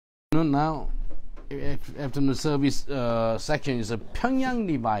Now, afternoon service section is a Pyongyang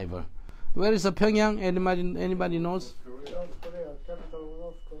revival. Where is the Pyongyang? Anybody knows? North Korea, capital of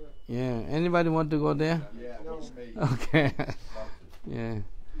North Korea. Yeah. Anybody want to go there? Yeah, No. me. Okay. Yeah.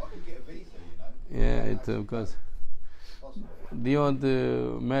 I could get a visa, you know. Yeah. It's of course. Possible. Do you want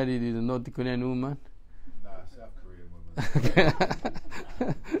to marry the North Korean woman? No, South Korean woman.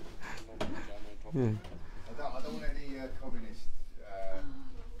 Yeah. I don't want any communist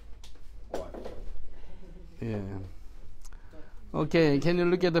wife. Yeah. Okay, can you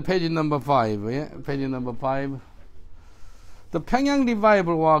look at the page number 5? Yeah, page number 5. The Pyongyang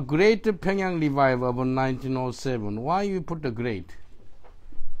revival was Great Pyongyang revival of 1907. Why you put the great?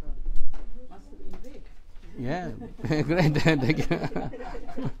 Must have been big. Yeah, great.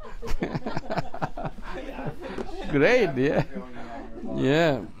 Great, yeah.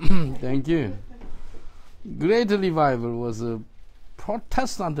 Yeah, thank you. Great revival was a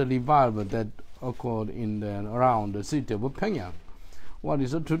Protestant revival that occurred in and around the city of Pyongyang. What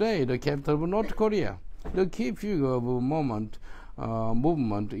is today the capital of North Korea? The key figure of a movement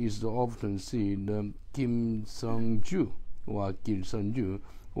is often seen Kim Sung-ju or Kim Sung-ju,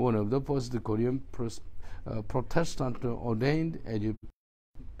 one of the first Korean Protestant ordained as a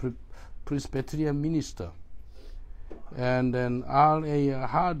Presbyterian minister. And then R.A.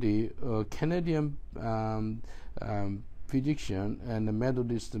 Hardy, a Canadian physician and a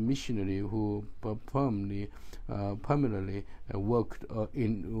Methodist missionary who permanently worked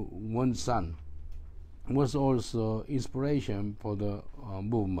in Wonsan, was also inspiration for the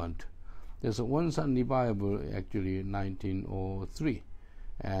movement. There's a Wonsan revival actually in 1903,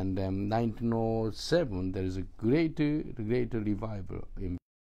 and 1907 there is a great revival in.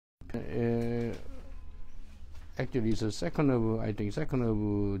 Actually, it's the 2nd of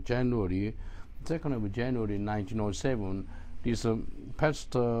January 1907. This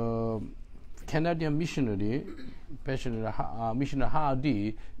pastor, Canadian missionary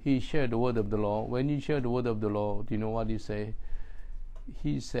Hardy, he shared the word of the Lord. When he shared the word of the Lord, do you know what he say?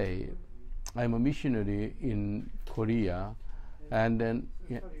 He say, "I'm a missionary in Korea," and then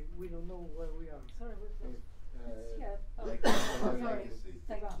Sorry, we don't know where we are. Sorry,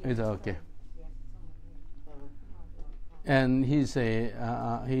 it's okay. And he say,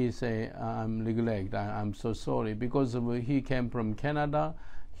 I'm neglect. I'm so sorry, because he came from Canada.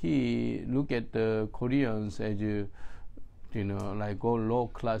 He look at the Koreans as like all low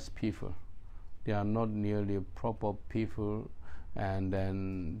class people. They are not nearly proper people. And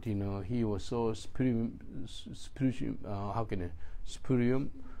then he was so spiritual.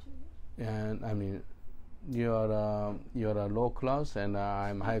 Spurium. And I mean, you're a low class and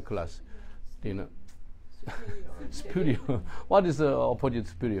I'm high class. Superior. What is the opposite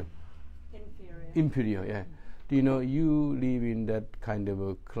superior? inferior. Inferior, yeah. Do you know you live in that kind of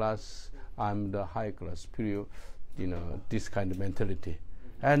a class, I'm the high class, superior, this kind of mentality.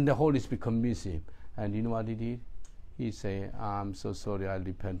 And the Holy Spirit convinced him. And you know what he did? He said, "I'm so sorry, I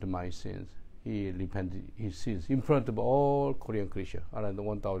repent my sins." He repented his sins in front of all Korean Christians, around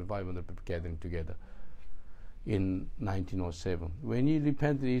 1,500 people gathering together in 1907. When he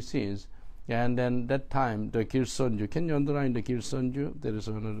repented his sins, and then that time, the Kilsunju. Can you underline the Kilsunju? There is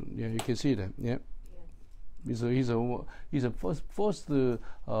another. Yeah, you can see that. Yeah. He's a first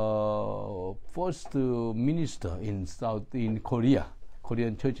minister in Korea,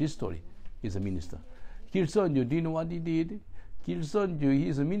 Korean church history. He's a minister. Kilsunju. Do you know what he did? Kilsunju.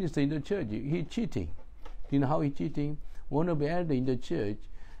 He's a minister in the church. He cheating. Do you know how he cheating? One of the elders in the church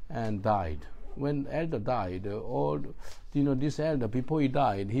and died. When elder died, this elder, before he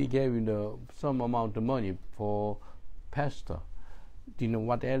died, he gave him some amount of money for pastor. Do you know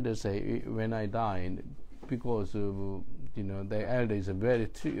what elder say? When I died, because the elder is very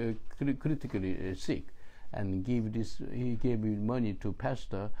critically sick, and he gave me money to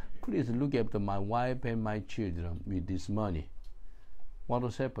pastor. Please look after my wife and my children with this money. What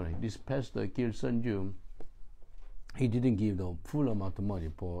was happening? This pastor Kim Sun-ju, he didn't give the full amount of money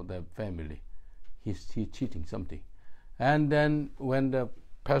for the family. He's cheating something. And then when the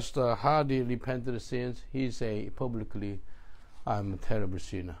pastor Hardy repented of sins, he say publicly, "I'm a terrible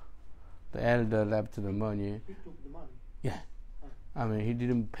sinner." The elder left the money. He took the money. Yeah. I mean, he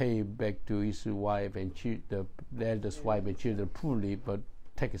didn't pay back to his wife and the elder's wife and children fully, but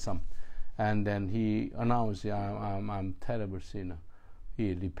take some. And then he announced, I'm a terrible sinner.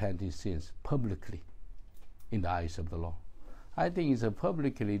 He repented his sins publicly in the eyes of the law. I think it's a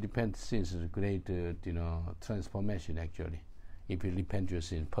publicly repent sins is a great, transformation actually. If you repent your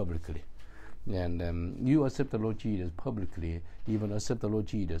sins publicly, and you accept the Lord Jesus publicly, even accept the Lord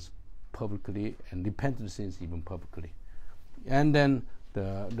Jesus publicly, and repent of sins even publicly, and then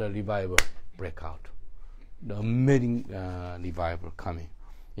the revival break out. The amazing revival coming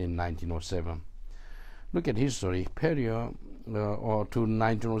in 1907. Look at history. Period or to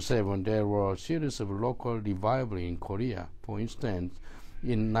 1907, there were a series of local revival in Korea. For instance,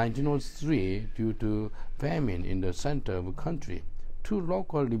 in 1903, due to famine in the center of the country, 2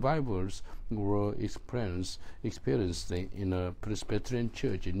 local revivals were experienced in a Presbyterian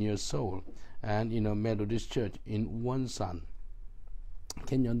church near Seoul and in a Methodist church in Wonsan.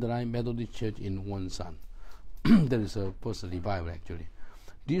 Can you underline Methodist church in Wonsan? There is a first revival actually.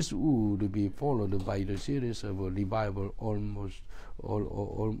 This would be followed by the series of a revival almost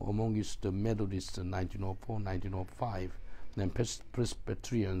all amongst the Methodists in 1904, 1905, and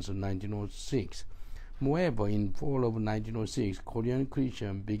Presbyterians in 1906. Moreover, in fall of 1906, Korean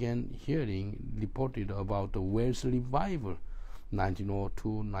Christians began hearing reported about the Wales revival, 1902,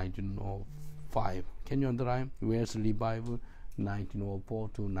 1905. Can you underline Wales revival, 1904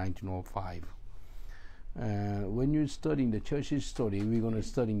 to 1905? When you're studying the church history, we're going to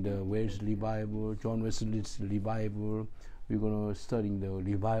study the Wales revival, John Wesley's revival. We're going to study the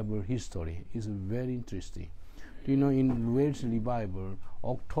revival history. It's very interesting. Do you know in Wales revival,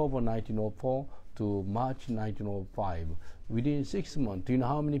 October 1904 to March 1905, within 6 months, do you know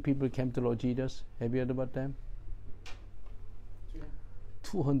how many people came to Lord Jesus? Have you heard about them?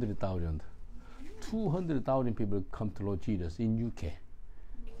 200,000. 200,000 people come to Lord Jesus in UK.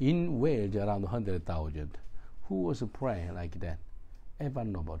 In Wales, around 100,000. Who was praying like that?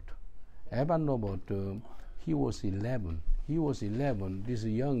 Evan Robert. Evan Robert, he was 11. He was 11. This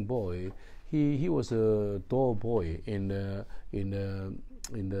young boy, he was a door boy in the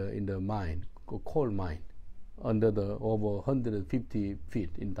mine, coal mine, under the over 150 feet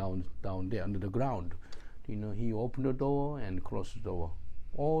in down there under the ground. You know, he opened the door and closed the door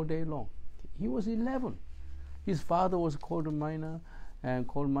all day long. He was 11. His father was a coal miner. And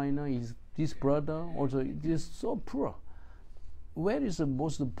coal miner is his brother also is so poor. Where is the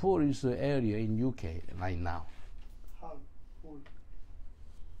most poorest area in UK right now?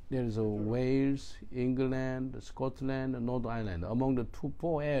 There is a Wales, England, Scotland, and Northern Ireland. Among the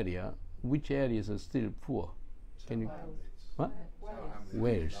 4 areas, which areas are still poor? Can you? What?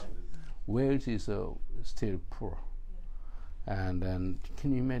 Wales. Wales is still poor. And then,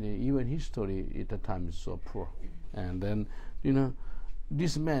 can you imagine? Even history at the time is so poor. And then, you know,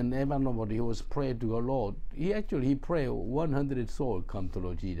 this man, Evan Robert, he was praying to the Lord. He prayed 100 souls come to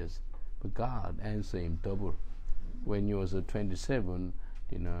Lord Jesus. But God answered him double. When he was 27,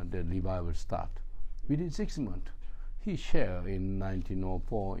 you know, the revival start. Within 6 months, he shared in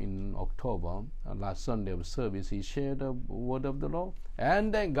 1904, in October, last Sunday of service, he shared the word of the Lord.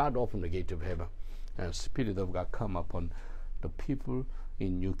 And then God opened the gate of heaven. And the Spirit of God come upon the people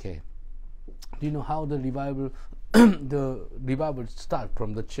in UK. Do you know how the revival start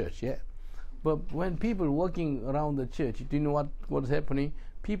from the church? Yeah, but when people working around the church, do you know what's happening?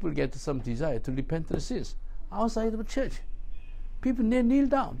 People get some desire to repent their sins outside of the church. People kneel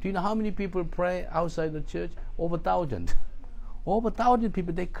down. Do you know how many people pray outside the church? Over 1,000. Over 1,000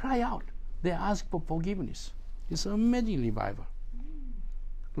 people. They cry out. They ask for forgiveness. It's an amazing revival.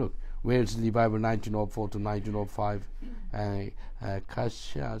 Look, Wales revival 1904 to 1905,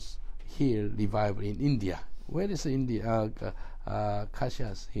 Cassius Hill revival in India. Where is India?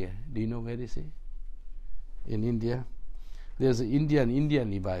 Cassius here. Do you know where is it? In India. There's an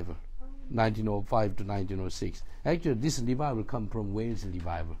Indian revival, 1905 to 1906. Actually, this revival come from Wales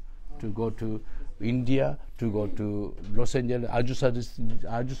revival. To go to India, to go to Los Angeles,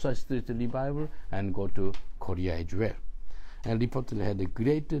 Azusa Street revival, and go to Korea as well. And reportedly had a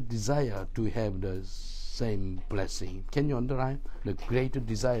greater desire to have the same blessing. Can you underline? The greater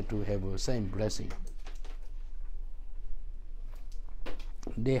desire to have the same blessing.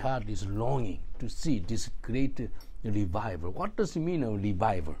 Their heart is longing to see this great revival. What does it mean, a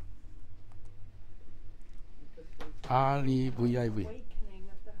revival? R-E-V-I-V. Awakening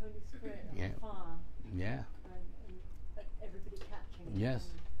of the Holy Spirit and Yeah. fire. Yeah. And everybody catching Yes.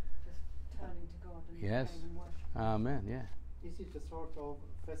 and just turning to God and Yes. praying and worshiping. Amen. Yeah. Is it a sort of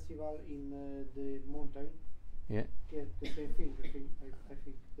festival in the mountain? Yeah. Yeah, the same thing. I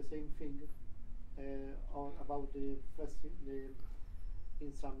think the same thing. Or about the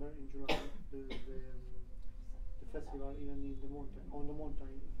in summer in July, the festival even in the mountain, on the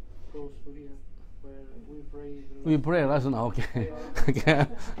mountain, close to here, where we pray. We pray last night. Okay. Okay.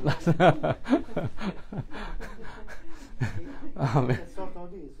 Amen. Sort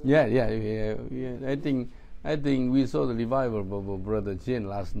of this. Yeah. I think we saw the revival of Brother Jin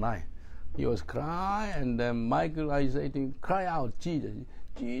last night. He was crying, and then Michael Isaac cry out, Jesus,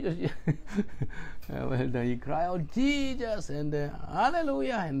 Jesus. Well, then he cried out, Jesus, and then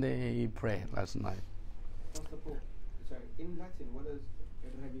hallelujah, and then he prayed last night. Pastor Paul, sorry, in Latin, what does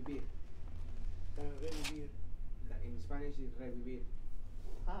revivir? Revivir. In Spanish, is revivir.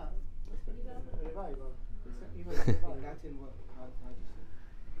 Ah, revival. Even In revival. Latin, how do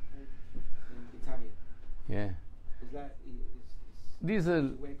you say? In Italian. Yeah. It's like, These it's are,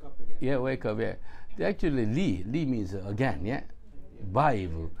 wake up again. yeah, wake up, yeah. Actually, Li means again, yeah.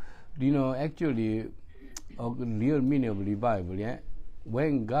 Bible. You know, actually, a real meaning of revival, yeah.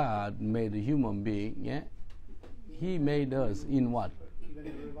 When God made a human being, yeah, He made us in what? Even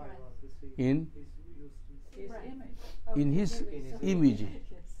in revival, the same In is used His to image. in His image, Yes.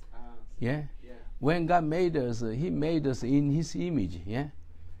 yeah. Yeah. When God made us, He made us in His image, yeah.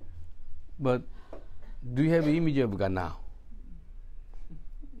 But do you have an image of God now?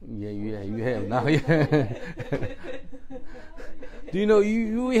 Yeah, you have now. Yeah. Do you know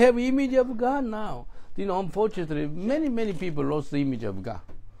you have image of God now? You know, unfortunately, many people lost the image of God.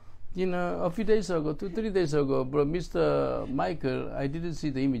 You know, a few days ago, 2-3 days ago, bro, Mr. Michael, I didn't see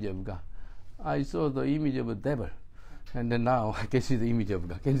the image of God. I saw the image of a devil, and then now I can see the image of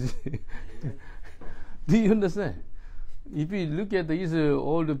God. Can you see? Do you understand? If you look at his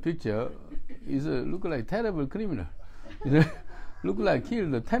old picture, he's look like terrible criminal. You know, look like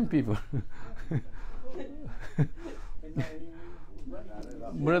killed 10 people.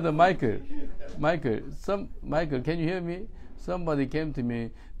 Brother Michael, Michael, can you hear me? Somebody came to me.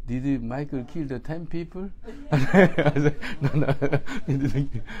 Did Michael kill the 10 people? I said, no.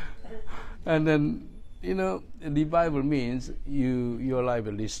 And then, you know, the Bible means your life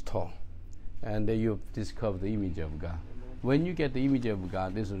is restored, and you discover the image of God. When you get the image of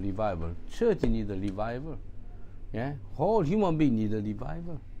God, there's a revival. Church needs a revival. Yeah, whole human being need a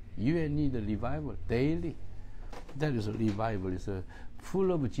revival. You need a revival daily. That is a revival. It's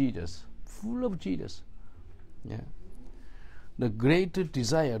full of Jesus. Full of Jesus. Yeah. The great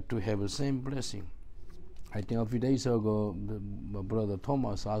desire to have the same blessing. I think a few days ago, my brother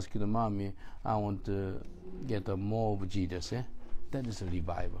Thomas asked the mommy, I want to get more of Jesus. Yeah? That is a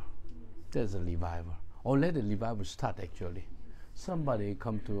revival. That's a revival. Or let the revival start actually. Somebody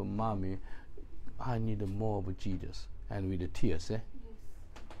come to mommy, I need more of Jesus. And with the tears. Eh?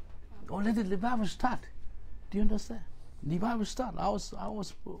 Or let the revival start. Do you understand? Revival start. I was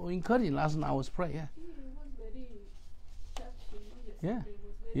encouraging last night. I was praying. Yeah. It was very touching. Yeah. It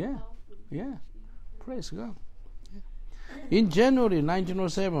was very Yeah. powerful. Yeah. Praise God. Yeah. In January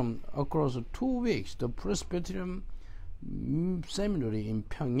 1907, across 2 weeks, the Presbyterian Seminary in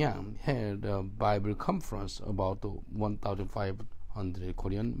Pyongyang held a Bible conference about 1,500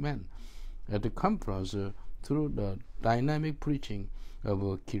 Korean men. At the conference, through the dynamic preaching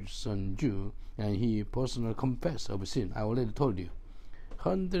of Kim Sun-ju, and he personally confessed of sin. I already told you.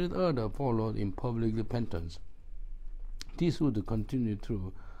 100 others followed in public repentance. This would continue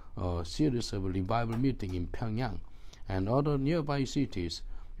through a series of revival meetings in Pyongyang and other nearby cities,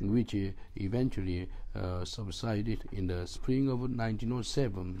 which eventually subsided in the spring of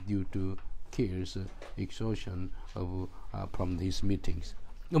 1907 due to Kier's exhaustion from these meetings.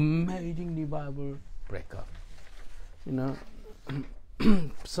 Amazing revival breakup. You know,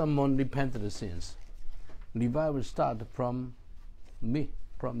 someone repented of sins. Revival started from me,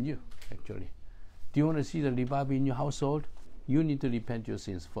 from you, actually. Do you want to see the revival in your household? You need to repent your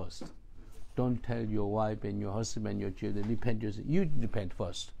sins first. Don't tell your wife and your husband and your children, repent your sins. You repent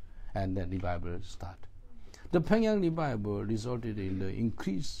first, and then revival start. The Pyongyang revival resulted in the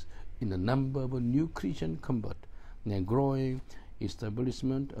increase in the number of new Christian converts and growing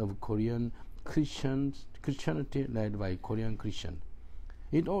establishment of Korean Christianity led by Korean Christian.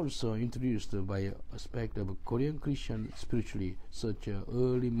 It also introduced by aspect of Korean Christian spiritually, such as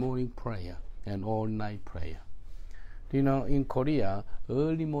early morning prayer and all night prayer. You know, in Korea,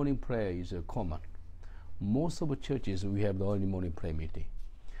 early morning prayer is common. Most of the churches we have the early morning prayer meeting.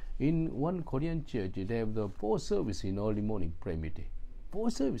 In one Korean church, they have the 4 services in early morning prayer meeting. 4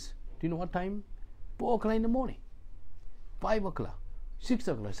 services. Do you know what time? 4 o'clock in the morning, 5 o'clock, 6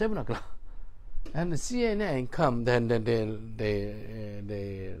 o'clock, 7 o'clock. And the CNN come, then they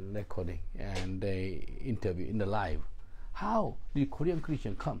recording and they interview in the live. How the Korean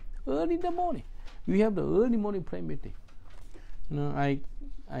Christian come early in the morning? We have the early morning prayer meeting. You know,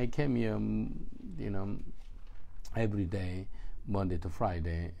 I came here, you know, every day, Monday to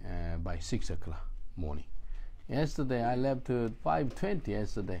Friday, by 6 o'clock morning. Yesterday I left at 5:20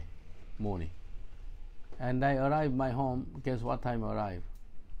 yesterday morning, and I arrived my home. Guess what time I arrived?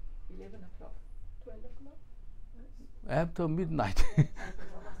 11 o'clock. 12 o'clock. After midnight.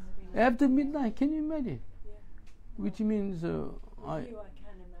 After midnight, can you imagine? Yeah. Which means With you I can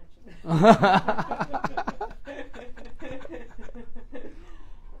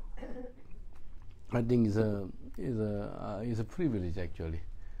I think it's a privilege actually.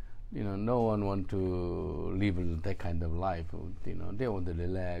 No one want to live that kind of life. They want to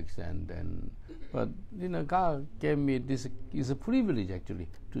relax but God gave me this. Is a privilege actually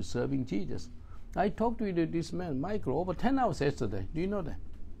to serving Jesus. I talked with this man, Michael, over 10 hours yesterday. Do you know that?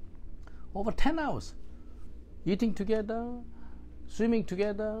 Over 10 hours, eating together, swimming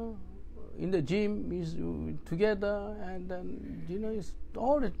together, in the gym is together, and then it's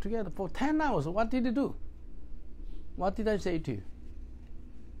all together for 10 hours. What did you do? What did I say to you?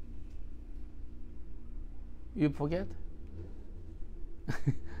 You forget?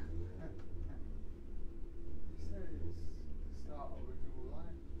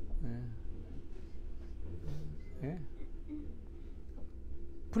 Yeah.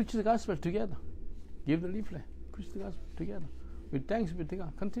 Preach the gospel together. Give the leaflet. Preach the gospel together. With thanks be to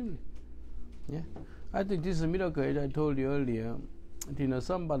God. Continually. Yeah. I think this is a miracle. As I told you earlier,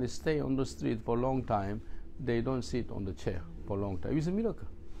 somebody stay on the street for a long time, they don't sit on the chair for a long time. It's a miracle.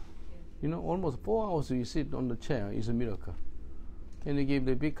 Almost 4 hours you sit on the chair is a miracle. Can you give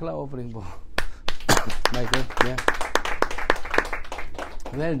the big clap offering for Michael? Yeah.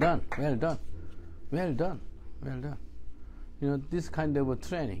 Well done. Well done. Well done. Well done. This kind of a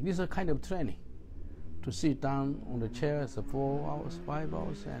training. This is a kind of training. To sit down on the chair for 4 hours, 5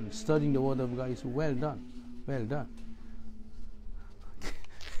 hours, and studying the Word of God is well done. Well done.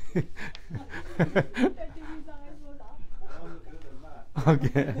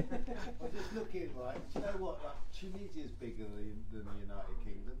 Okay. I was just looking, right? Do you know what? Like, Tunisia's bigger than the United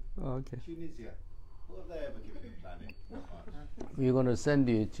Kingdom. Okay. Tunisia. What have they ever given the planet? We're going to send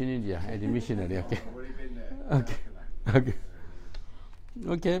you to Tunisia as a missionary. Okay. I've already been there. Okay. Okay.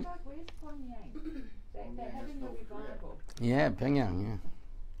 Okay. Where's Pyongyang? They're having a revival. Yeah, Pyongyang. Yeah.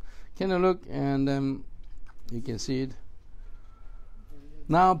 Can you look and you can see it.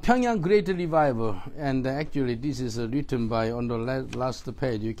 Now, Pyongyang Great Revival, and actually this is written by, on the last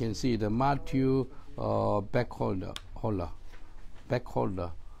page, you can see the Matthew Backholder.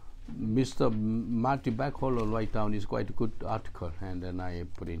 Mr. Matthew Backholder write down is quite a good article, and then I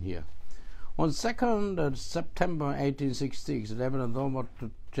put in here. On 2nd September 1866, Reverend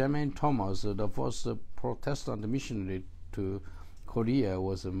Jermain Thomas, the first Protestant missionary to Korea,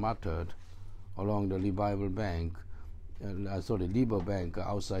 was martyred along the Revival Bank. River bank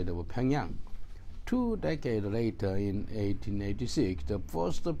outside of Pyongyang. 2 decades later, in 1886, the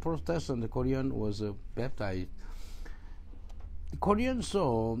first Protestant Korean was baptized. The Korean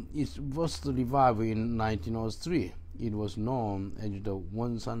saw its first revival in 1903. It was known as the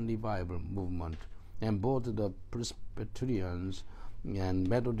One Sun Revival movement, and both the Presbyterians and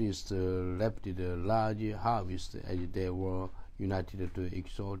Methodists left a large harvest as they were united to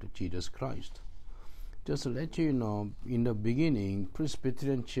exalt Jesus Christ. Just to let you know, in the beginning,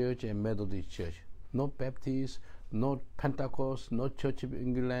 Presbyterian Church and Methodist Church, no Baptist, no Pentecost, no Church of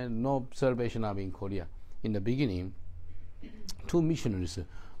England, no Salvation Army in Korea. In the beginning, 2 missionaries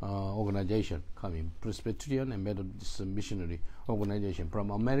organization coming, Presbyterian and Methodist missionary organization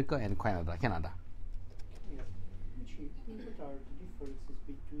from America and Canada. Yes. What are the differences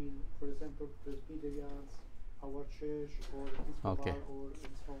between, for example, Presbyterians, our church, or Episcopal, Okay. or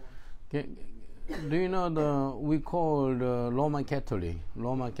and so on? Okay. Do you know we call the Roman Catholic,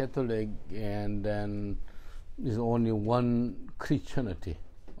 and then there's only one Christianity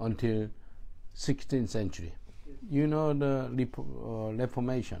until 16th century. Yes. You know the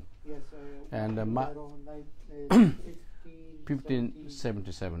Reformation, Yes. and around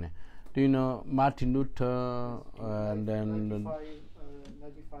 1577. Do you know Martin Luther, and then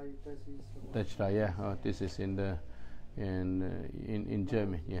 95 thesis. that's right. Yeah, this is in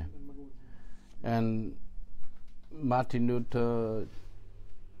Germany. Yeah. And Martin Luther,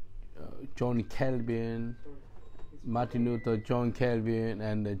 John Calvin,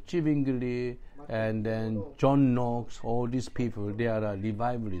 and Zwingli, and then John Knox, all these people, they are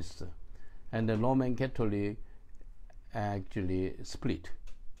revivalists. And the Roman Catholic actually split.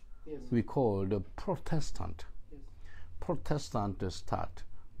 Yes. We call the Protestant. Yes. Protestant start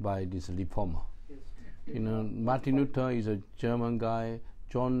by this reformer. Yes. Martin Luther is a German guy.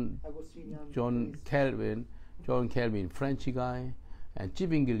 John Calvin, French guy, and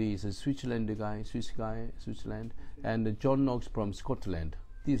Zwingli is a Swiss guy, and John Knox from Scotland.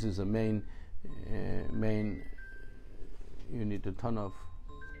 This is the main. You need to turn off.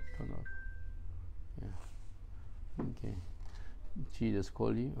 Yeah. Okay. Jesus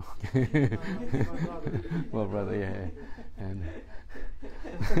call you. Okay. Well, brother, yeah. And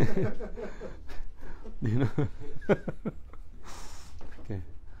okay.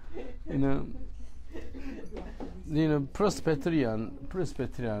 you know, Presbyterian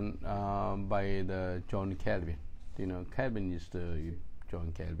by the John Calvin. Calvin is the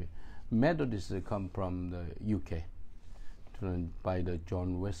John Calvin. Methodists come from the UK, by the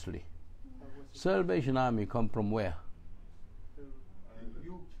John Wesley. Salvation Army come from where?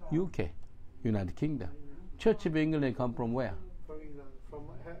 UK, United Kingdom. Church of England come from where? From England, from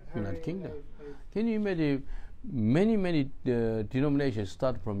United Kingdom. Can you imagine? Many denominations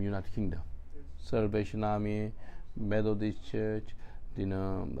start from United Kingdom. Yes. Salvation Army, Methodist Church,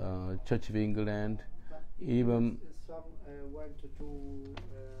 Church of England, even some went to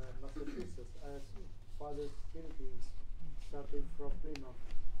Massachusetts as Father Philippines, starting from Plymouth.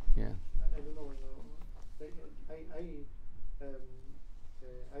 yeah. I don't know.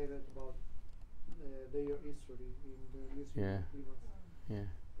 I read about their history in the Museum Yeah. of Plymouth. Yeah.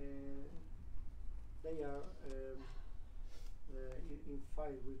 They are in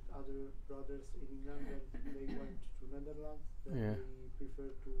fight with other brothers in England, and they went to Netherlands. Then Yeah. they prefer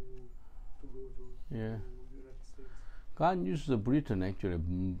to go to Yeah. United States. God used Britain actually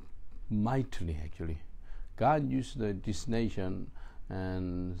mightily. Actually, God used this nation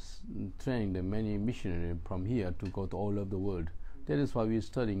and trained many missionaries from here to go to all over the world. That is why we're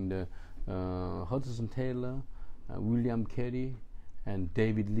studying the Hudson Taylor, William Carey, and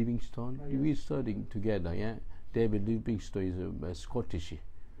David Livingstone. Oh, yes. We're studying together. Yeah, David Livingstone is a Scottish.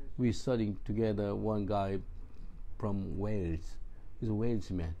 We're studying together. One guy from Wales. He's a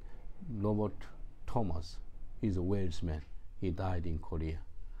Walesman. Robert Thomas. He's a Walesman. He died in Korea.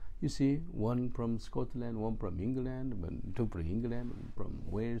 You see, one from Scotland, one from England, two from England, from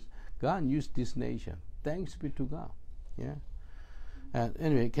Wales. God used this nation. Thanks be to God. Yeah. And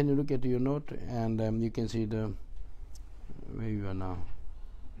anyway, can you look at your note and you can see the where you are now.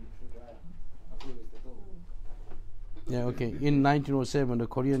 Yeah, okay. In 1907, the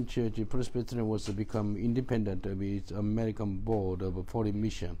Korean Church Presbyterian was to become independent of its American Board of Foreign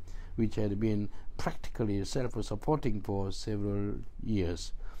Mission, which had been practically self-supporting for several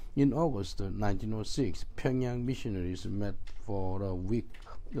years. In August 1906, Pyongyang missionaries met for a week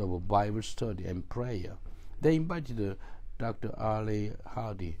of Bible study and prayer. They invited Dr. R.A.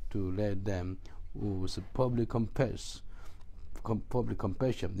 Hardy to lead them, who was public compassion,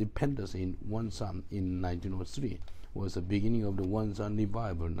 dependence in one son in 1903. Was the beginning of the One Son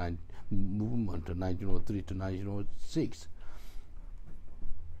Revival movement of 1903 to 1906,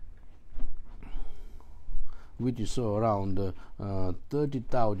 which you saw around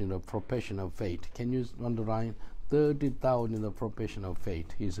 30,000 of profession of faith. Can you underline 30,000 of profession of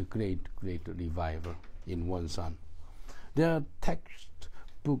faith? Is a great revival in One Son. Their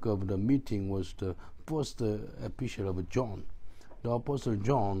textbook of the meeting was the first epistle of John. The Apostle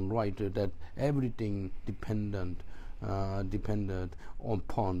John writes that everything depended upon the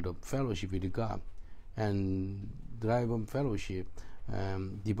fellowship with God, and divine fellowship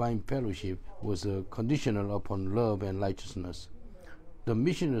was conditional upon love and righteousness. The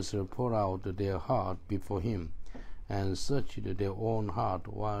missionaries poured out their heart before him and searched their own heart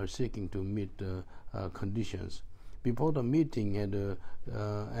while seeking to meet the conditions. Before the meeting had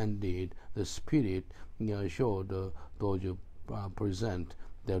ended, the Spirit showed those present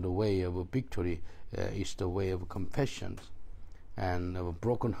that the way of victory is the way of confession and of a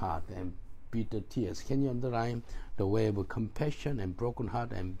broken heart and bitter tears. Can you underline the way of compassion and broken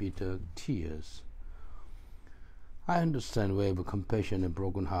heart and bitter tears? I understand the way of compassion and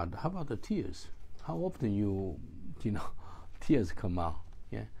broken heart. How about the tears? How often tears come out?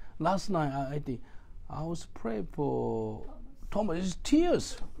 Yeah. Last night I think I was praying for Thomas. It's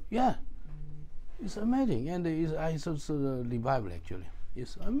tears. Yeah. It's amazing, and I saw the revival actually.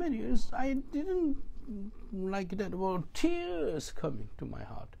 It's amazing. I didn't like that. Well, tears coming to my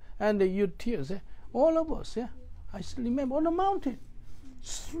heart, and your tears, all of us. Yeah, I still remember on the mountain,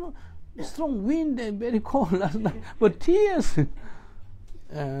 strong wind and very cold last night, but tears.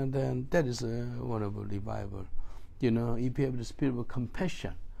 And then that is one of a revival. If you have the spirit of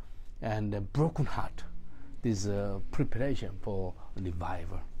compassion and a broken heart, this is preparation for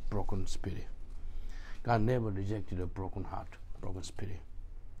revival. Broken spirit. God never rejected a broken heart, broken spirit.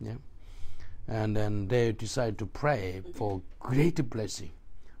 Yeah. And then they decided to pray for great blessing,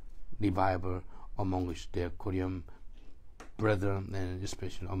 revival amongst their Korean brethren, and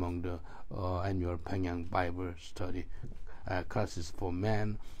especially among the annual Pyongyang Bible study classes for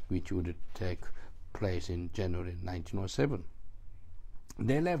men, which would take place in January 1907.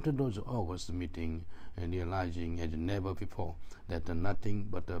 They left those August meeting and realizing as never before that nothing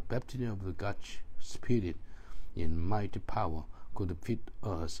but the baptism of the God's Spirit in mighty power could fit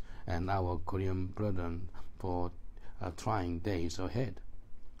us and our Korean brethren for trying days ahead.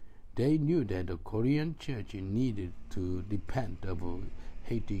 They knew that the Korean church needed to repent of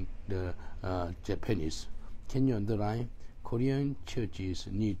hating the Japanese. Can you underline? Korean churches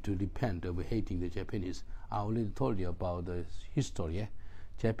need to repent of hating the Japanese. I already told you about the history. Yeah?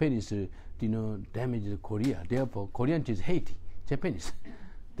 Japanese, damaged Korea. Therefore, Korean church hate Japanese.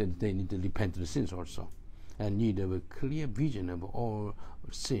 Then they need to repent of the sins also, and need a clear vision of all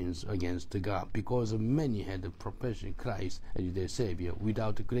sins against God, because many had the profession Christ as their Savior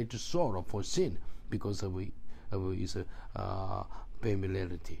without great sorrow for sin because of his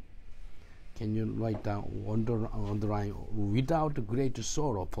familiarity. Can you write down, underline, without great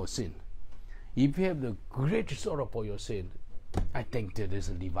sorrow for sin? If you have the great sorrow for your sin, I think there is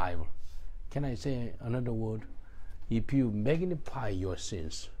a revival. Can I say another word? If you magnify your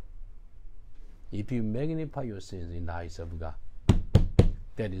sins, in the eyes of God,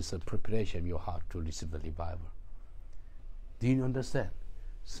 that is a preparation of your heart to receive the revival. Do you understand?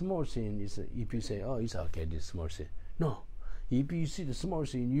 Small sin is, if you say, oh, it's okay, this small sin. No. If you see the small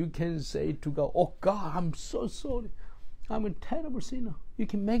sin, you can say to God, oh God, I'm so sorry. I'm a terrible sinner. You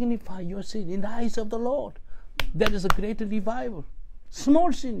can magnify your sin in the eyes of the Lord. That is a great revival.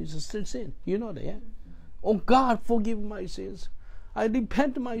 Small sin is still sin. You know that, yeah? Oh God, forgive my sins. I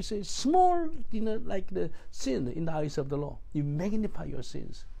repent my sins. Small, like the sin in the eyes of the Lord. You magnify your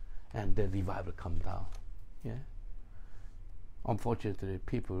sins, and the revival comes down. Yeah. Unfortunately,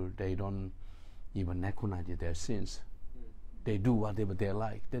 people, they don't even recognize their sins. They do whatever they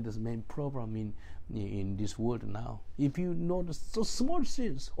like. That is the main problem in this world now. If you notice so small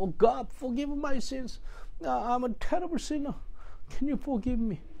sins, oh God, forgive my sins. I'm a terrible sinner. Can you forgive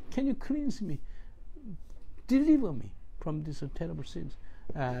me? Can you cleanse me? Deliver me from these terrible sins,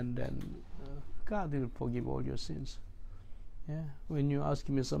 and then God will forgive all your sins. Yeah. When you ask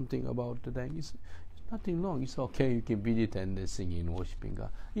me something about that, it's nothing wrong. It's okay. You can visit and sing and worshiping God.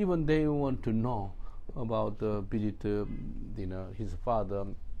 Even they want to know about the visit, his father's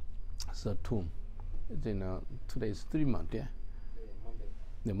tomb. Today is 3 months. Yeah.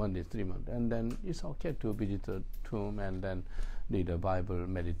 The Monday is 3 months, and then it's okay to visit the tomb and then read the Bible,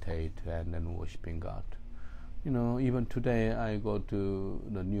 meditate, and then worshiping God. Even today I go to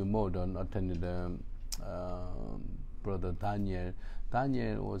the New Modern, attended Brother Daniel.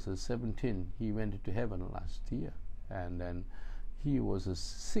 Daniel was 17. He went to heaven last year, and then he was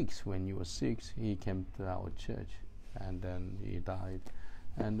 6. When he was 6, he came to our church, and then he died.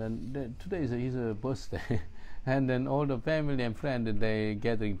 And then today is his birthday, and then all the family and friends, they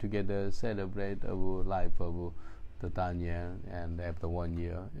gathering together, celebrate the life of the Daniel. And after 1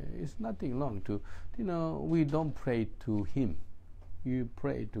 year, it's nothing wrong to, we don't pray to him. You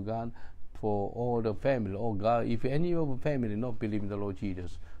pray to God for all the family. Oh God, if any of the family not believe in the Lord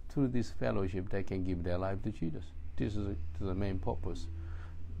Jesus, through this fellowship, they can give their life to Jesus. This is the main purpose.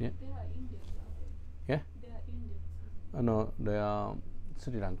 Yeah. They are Indians, are they? Yeah. They are Indians. No, they are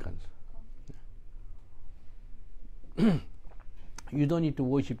Sri Lankans. Yeah. You don't need to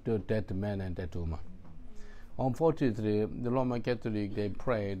worship that man and that woman. Unfortunately, the Roman Catholic, they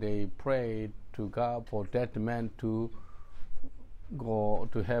pray to God for that man to go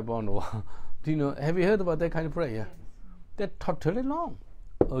to heaven. Or have you heard about that kind of prayer? Yes. That's totally wrong,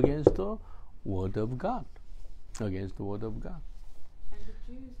 against the Word of God. Against the Word of God. And the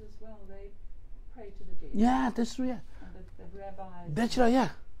Jews as well, they pray to the dead. Yeah, that's true. Yeah. And the rabbis. That's right. Yeah.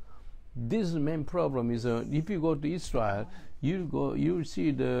 This main problem is if you go to Israel, you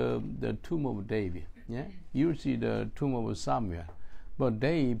see the tomb of David. Yeah, you see the tomb of Samuel, but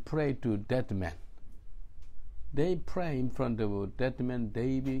they pray to that man. They pray in front of that man,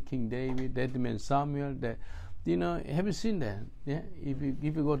 David, King David, that man Samuel. That, have you seen that? Yeah, if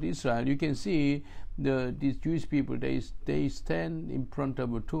you go to Israel, you can see these Jewish people. They stand in front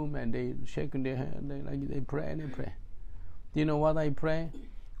of a tomb and they shake their hand. They pray and they pray. You know what I pray?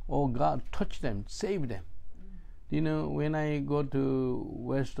 Oh God, touch them, save them. When I go to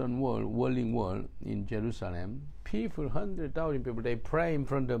Western Whirling Wall in Jerusalem, people, 100,000 people, they pray in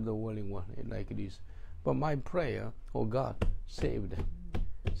front of the Whirling Wall like this. But my prayer, oh God, save them,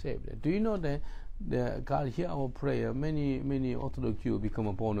 save them. Do you know that God hear our prayer? Many Orthodox Jews become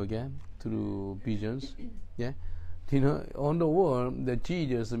born again through visions. Yeah, on the world, the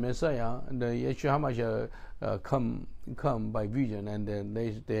Jesus, the Messiah, the Yeshua HaMashiach come by vision, and then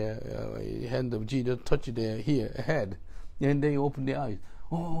the hand of Jesus touch their head, and they open their eyes.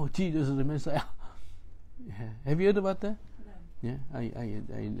 Oh, Jesus is the Messiah. Yeah. Have you heard about that? No. Yeah,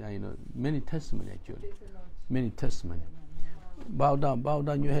 I know many testimony actually. Many testimony. Bow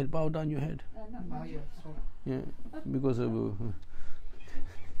down your head. Bow down your head. No. Yeah, sorry. Yeah, because of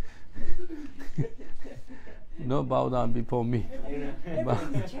No bow down before me.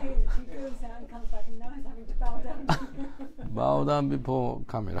 Every change, she goes out and comes back, and now he's having to bow down. Bow down before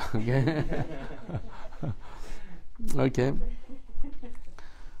camera. Okay. Okay.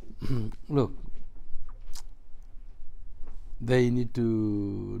 Look, they need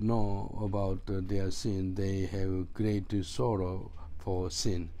to know about their sin. They have great sorrow for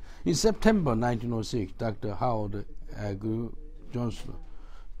sin. In September 1906, Dr. Howard Johnston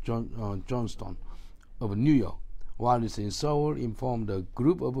of New York, while in Seoul, informed a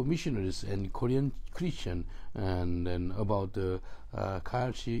group of missionaries and Korean Christians and about the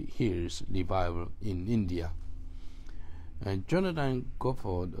Khalsi Hills revival in India. And Jonathan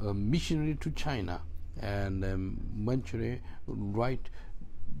Gofford, a missionary to China, and eventually write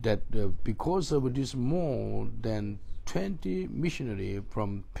that because of this, more than 20 missionaries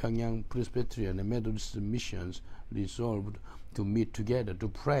from Pyongyang Presbyterian and Methodist missions resolved to meet together to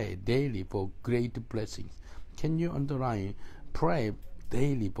pray daily for great blessings. Can you underline, pray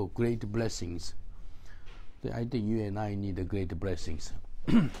daily for great blessings? I think you and I need the great blessings.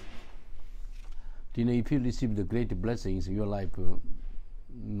 You know, if you receive the great blessings, your life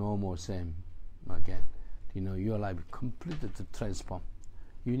no more same again. You know, your life completely transformed.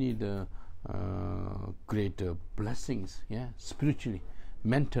 You need great blessings, yeah, spiritually,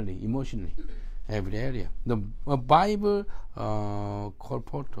 mentally, emotionally, every area. The Bible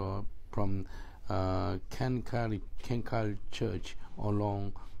colporteur from Kenkal Church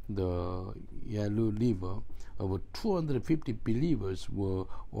along the Yalu River, over 250 believers were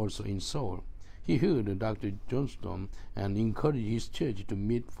also in Seoul. He heard Dr. Johnston and encouraged his church to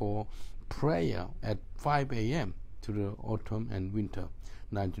meet for prayer at 5 a.m. to the autumn and winter,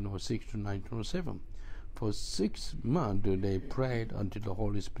 1906 to 1907. For 6 months, they prayed until the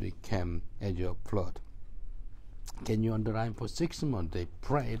Holy Spirit came as a flood. Can you underline? For 6 months, they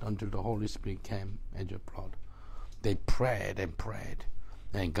prayed until the Holy Spirit came as a flood. They prayed and prayed,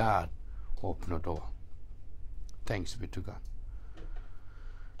 and God opened the door. Thanks be to God.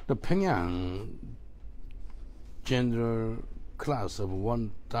 The Pyongyang General Class of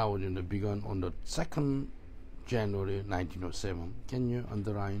 1,000 began on the 2nd January 1907. Can you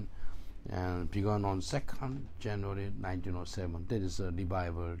underline? And began on 2nd January 1907. That is a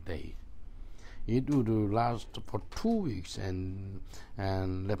revival day. It would last for 2 weeks, and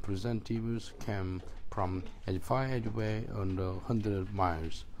representatives came from as far away on the 100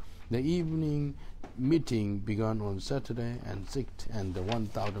 miles. The evening meeting began on Saturday and 6th, and the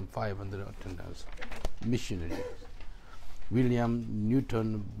 1,500 attendants, missionaries. William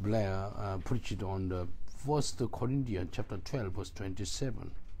Newton Blair preached on the 1 Corinthians chapter 12, verse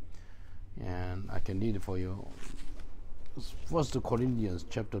 27. And I can read it for you. 1 Corinthians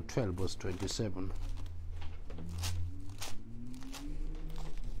chapter 12, verse 27.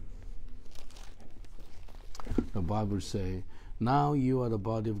 The Bible says, "Now you are the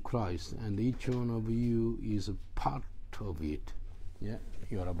body of Christ, and each one of you is a part of it." Yeah,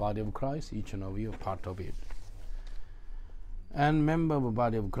 you are the body of Christ, each one of you a part of it. And member of the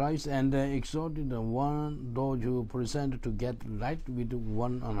body of Christ, and they exhorted those who present to get right with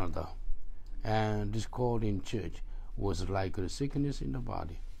one another. And discord in church was like a sickness in the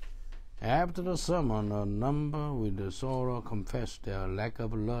body. After the sermon, a number with the sorrow confessed their lack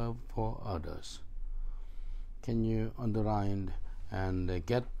of love for others. Can you underline and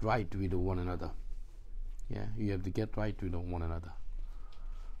get right with one another? Yeah, you have to get right with one another.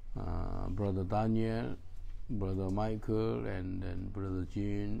 Brother Daniel, Brother Michael, and then Brother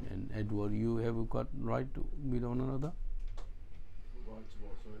Jean and Edward, you have got right with one another?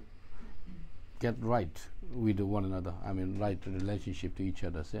 Get right with one another. I mean, right relationship to each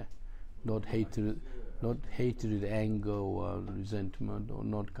other. Yeah? Not hatred, not hatred, anger, or resentment, or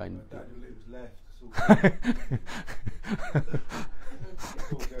not kind of. Daniel lives left.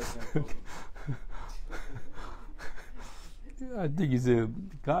 I think it's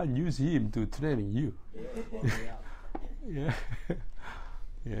God used him to train you. Yeah.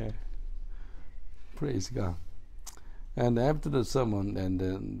 Yeah. Praise God. And after the sermon, and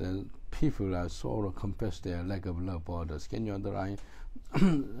the people are sorrow confess their lack of love for others. Can you underline?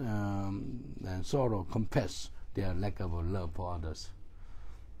 And sorrow confess their lack of love for others.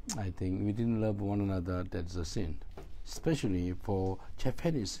 I think we didn't love one another, that's a sin. Especially for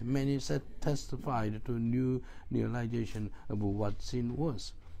Japanese, many testified to new realization of what sin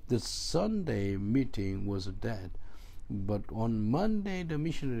was. The Sunday meeting was dead, but on Monday the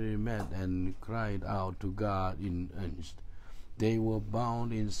missionary met and cried out to God in earnest. They were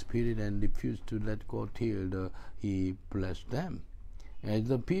bound in spirit and refused to let go till He blessed them. As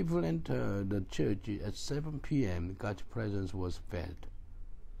the people entered the church at 7 p.m., God's presence was felt.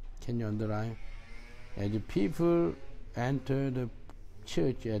 Can you underline? As the people entered the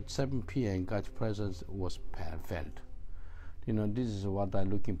church at 7 p.m., God's presence was felt. This is what I'm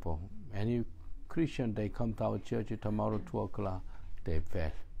looking for. Any Christian, they come to our church tomorrow 2 o'clock, they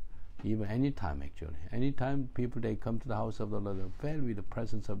fell. Even any time, actually. Anytime people, they come to the house of the Lord, they fell with the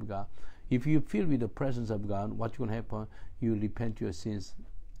presence of God. If you feel with the presence of God, what's going to happen? You repent your sins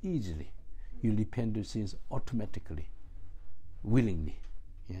easily. You repent your sins automatically, willingly.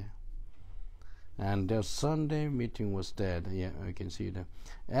 Yeah. And the Sunday meeting was dead. Yeah, I can see that.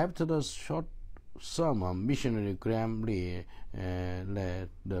 After the short sermon, missionary Graham Lee led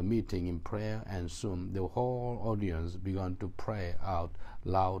the meeting in prayer, and soon the whole audience began to pray out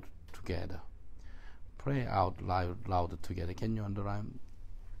loud together. Pray out loud together. Can you underline?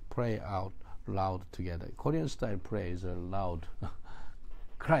 Pray out loud together. Korean style prayer is loud.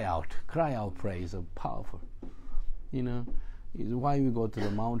 Cry out prayer is powerful. Is why we go to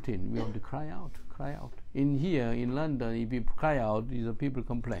the mountain. We have to cry out. In here in London, if you cry out, people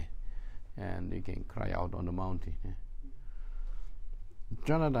complain, and you can cry out on the mountain. Yeah.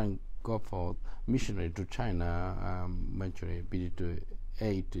 Jonathan Gofford, missionary to China, eventually visited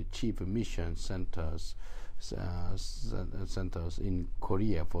 8 chief mission centers in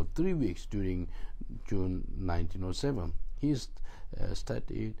Korea for 3 weeks during June 1907. He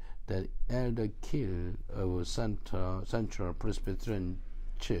studied that Elder Kill of Central Presbyterian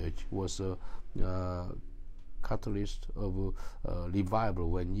Church was a catalyst of revival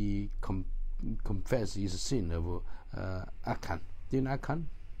when he confessed his sin of Achan. Do you know Achan?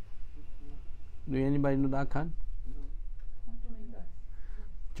 Do anybody know Achan?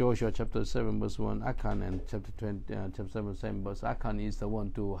 Joshua chapter 7 verse 1 Achan, and chapter 7 verse Achan is the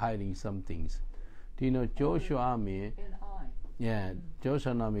one to hiding some things. Do you know Joshua army? Yeah,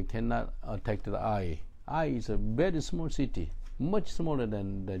 Joshua army cannot attack the Ai. Ai is a very small city, much smaller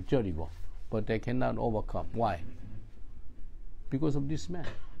than the Jericho, but they cannot overcome. Why? Because of this man.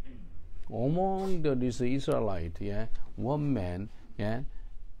 Among this Israelite, one man,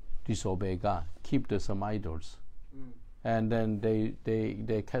 disobey God, keep some idols, and then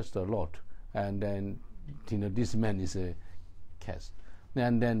they cast a lot, and then this man is cast,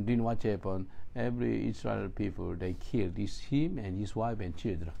 and then what happened? Every Israel people, they killed him and his wife and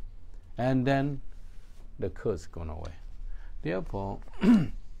children, and then the curse gone away. Therefore,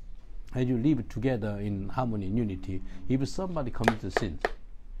 as you live together in harmony and unity, if somebody commits a sin,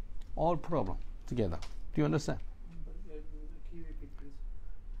 all problem together. Do you understand?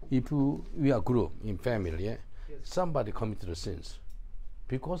 If we are group in family, yes. Somebody committed a sins,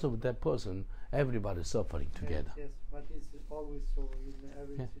 because of that person, everybody suffering together. Yes, but it's always so in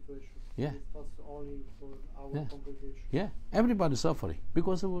every situation. Yeah. It's not only for our congregation. Yeah, everybody suffering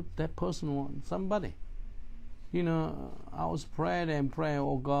because of that person. Somebody. I was praying and praying.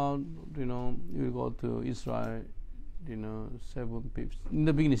 Oh God, you go to Israel. 7 people in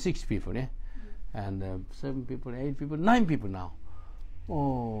the beginning, 6 people, and 7 people, 8 people, 9 people now.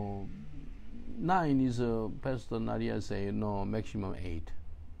 Oh, 9 is Pastor Nadia say no, maximum 8.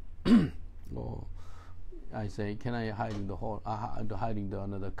 Oh, I say, can I hide in the hall? Hiding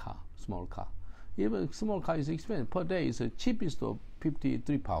another car, small car. Even small car is expensive. Per day is the cheapest of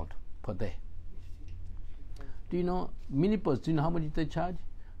 53 pounds per day. Do you know minibus? Do you know how much they charge?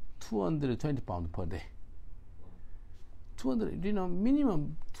 220 pounds per day. 200. Do you know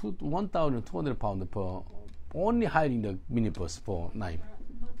minimum 1,200 pounds per only hiding the minibus for 9.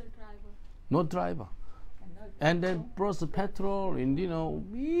 No driver. And then plus the petrol, and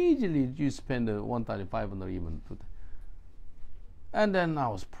easily you spend 1,500 even. And then I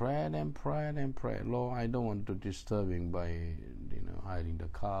was praying and praying and praying. Lord, I don't want to disturbing by hiding the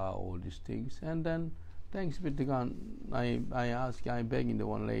car, all these things. And then thanks be to God, I begging the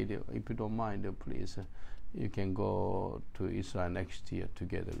one lady, if you don't mind, please, you can go to Israel next year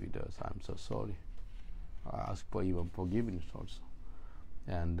together with us. I'm so sorry. I asked for even forgiveness also.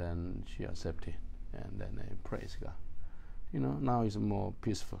 And then she accepted. And then I praise God. Now it's more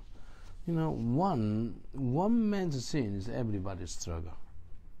peaceful. One man's sin is everybody's struggle.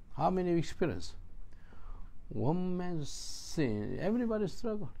 How many experience? One man's sin, everybody's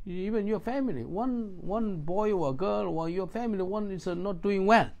struggle. Even your family, one boy or girl or your family, one is not doing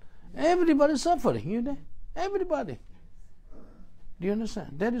well. Everybody's suffering, Everybody. Do you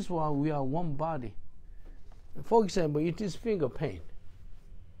understand? That is why we are one body. For example, it is finger pain.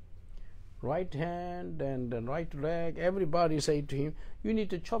 Right hand and the right leg, everybody say to him, you need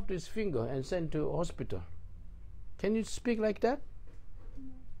to chop this finger and send to hospital. Can you speak like that?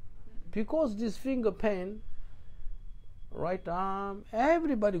 Because this finger pain, right arm,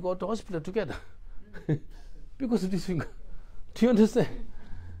 everybody go to hospital together. Because of this finger. Do you understand?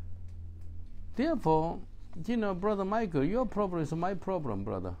 Therefore, Brother Michael, your problem is my problem,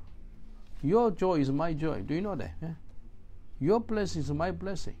 brother. Your joy is my joy. Do you know that? Yeah? Your blessing is my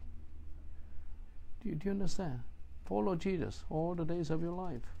blessing. Do you understand? Follow Jesus all the days of your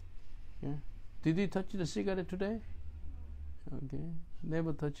life. Yeah? Did you touch the cigarette today? Okay.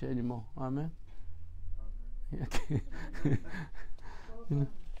 Never touch it anymore. Amen. Okay.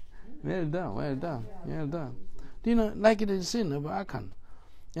 Well done, well done, well done. Like it is sin of Achan.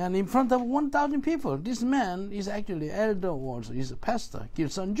 And in front of 1,000 people, this man is actually elder also. He's a pastor,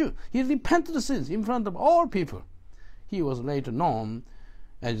 Gilson-ju. He repented of sins in front of all people. He was later known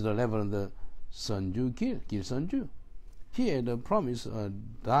as the Reverend Sunju Gilson-ju. He had promised a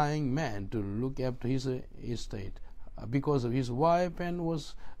dying man to look after his estate because of his wife and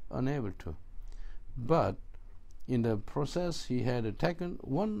was unable to. But in the process, he had taken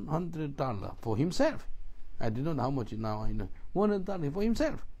 $100 for himself. I don't know how much now I know. $100 for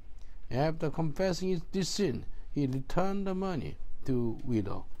himself. After confessing this sin, he returned the money to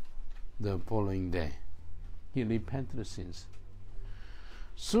widow the following day. He repented of sins.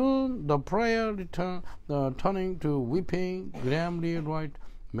 Soon the prayer returned, turning to weeping, grimly right,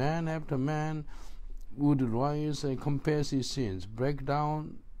 man after man would rise and confess his sins, break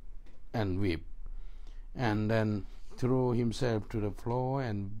down and weep, and then throw himself to the floor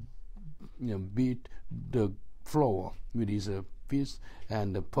and beat the floor with his fist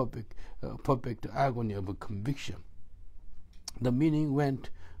and the perfect agony of conviction. The meeting went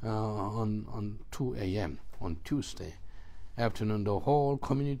on 2 a.m. on Tuesday afternoon. The whole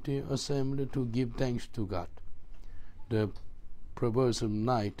community assembled to give thanks to God. The previous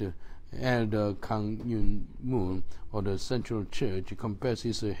night, Elder Kang Yun Moon of the Central Church confessed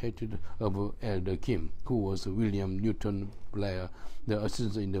his hatred of Elder Kim, who was William Newton Blair, the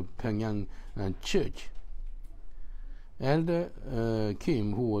assistant in the Pyongyang church. Elder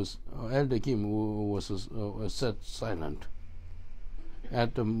Kim, who was sat silent.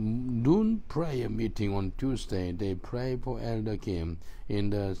 At the noon prayer meeting on Tuesday, they prayed for Elder Kim. In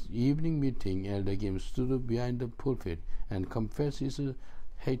the evening meeting, Elder Kim stood behind the pulpit and confessed his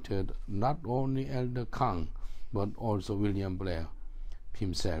hatred not only Elder Kang, but also William Blair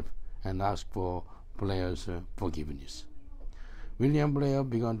himself, and asked for Blair's forgiveness. William Blair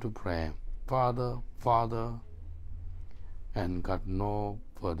began to pray, "Father, Father," and got no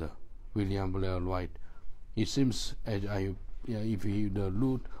further. William Blair writes, "It seems as if the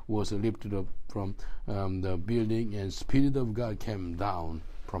roof was lifted up from the building and Spirit of God came down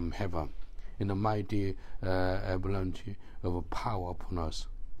from heaven in a mighty avalanche of power upon us."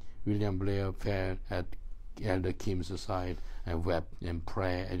 William Blair fell at Elder Kim's side and wept and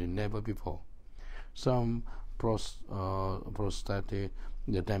prayed as never before. Some prostrated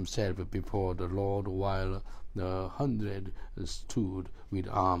themselves before the Lord, while the 100 stood with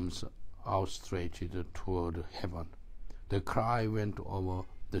arms outstretched toward heaven. The cry went over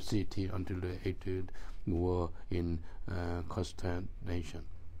the city until the hatred were in consternation.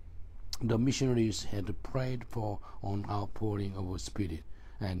 The missionaries had prayed for an outpouring of a spirit,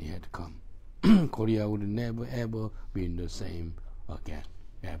 and it had come. Korea would never ever be the same again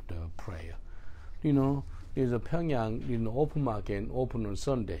after prayer. There's a Pyongyang open market open on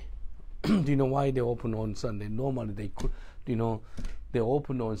Sunday. Do you know why they open on Sunday? Normally they could, they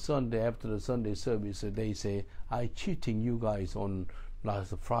open on Sunday after the Sunday service. They say, "I cheating you guys on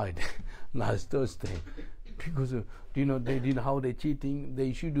last Friday, last Thursday," because they how they cheating.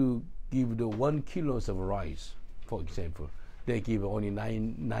 They should give the 1 kilo of rice, for example. They give only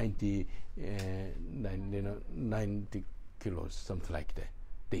 90 kilos, something like that.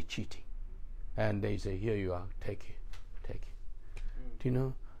 They cheating, and they say, "Here you are, take it."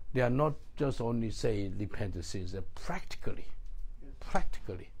 They are not just only say repent of sins. Practically,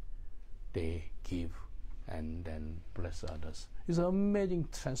 they give and then bless others. It's an amazing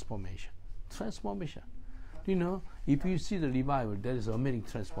transformation. If you see the revival, there is an amazing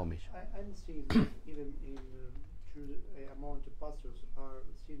transformation. I'm seeing even in through the amount of pastors are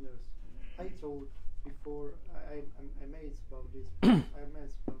sinners. I thought before I'm amazed about this. I'm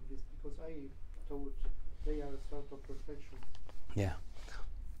amazed about this because I thought they are a sort of perfection. Yeah.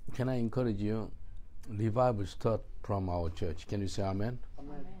 Can I encourage you? Revival start from our church. Can you say amen?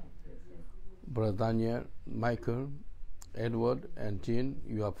 Amen. Brother Daniel, Michael, Edward, and Jean,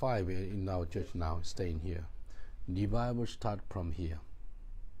 you are 5 in our church now, staying here. Revival start from here.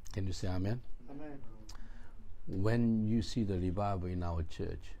 Can you say amen? Amen. When you see the revival in our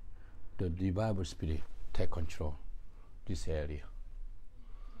church, the revival spirit take control this area.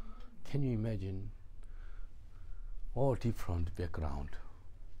 Can you imagine all different background?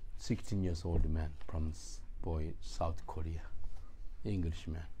 16 years old man from South Korea,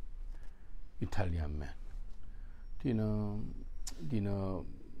 Englishman. Italian man. You know,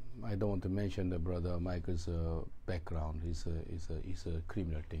 I don't want to mention the brother Michael's background. It's a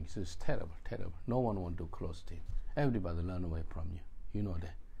criminal thing. It's terrible, terrible. No one wants to close to him. Everybody run away from you. You know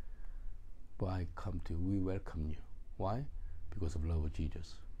that. But I come to you. We welcome you. Why? Because of love of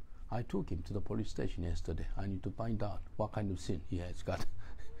Jesus. I took him to the police station yesterday. I need to find out what kind of sin he has got.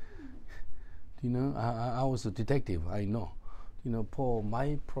 I was a detective. I know. For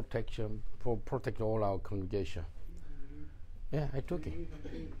my protection, for protect all our congregation. Yeah, I took him.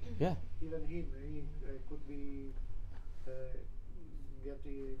 Yeah. Even him, he could be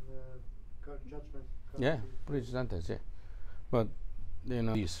getting judgment. Yeah, preach sentence. Yeah, but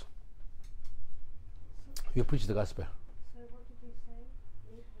this you preach the gospel. So what did you say?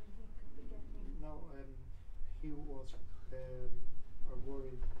 When he could be getting? No, he was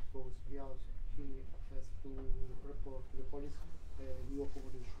worried because he has to report to the police the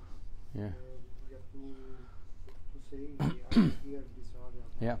accommodation. Yeah. We have to say I hear this area.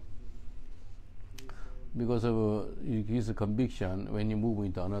 Yeah. Because of his conviction, when you move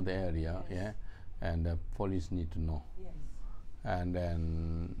into another area, Yes. yeah, and the police need to know. Yes. And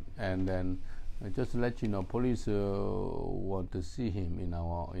then just to let you know, police want to see him in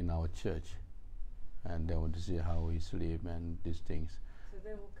our church, and they want to see how he sleep and these things. So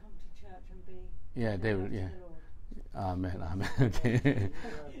they will come to church and be. Yeah, they will. to Yeah. the Lord. Amen. Amen. Okay.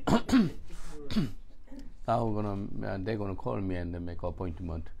 They're gonna call me and make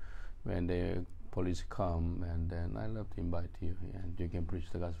appointment when the police come, and then I love to invite you, and you can preach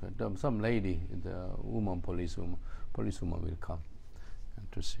the gospel. Some lady, the policewoman will come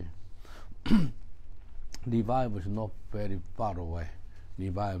and to see. Revival is not very far away.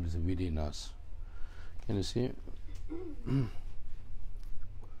 Revival is within us. Can you see?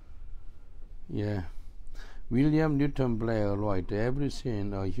 Yeah. William Newton Blair wrote, every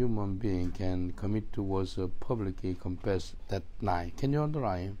sin a human being can commit was publicly confessed that night. Can you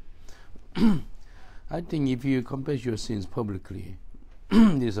underline? I think if you confess your sins publicly,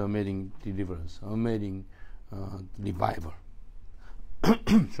 this is amazing deliverance, amazing revival.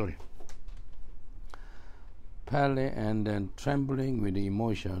 Sorry. Pale and then trembling with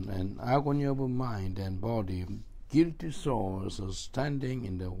emotion and agony of mind and body, guilty souls are standing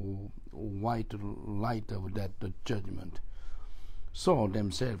in the white light of that judgment, saw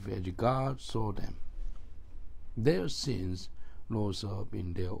themselves as God saw them. Their sins rose up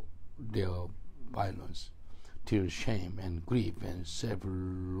in their violence, till shame and grief and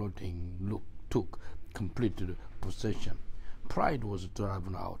self-loathing took complete possession. Pride was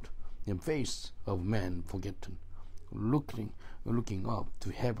driven out, in face of man forgotten, looking up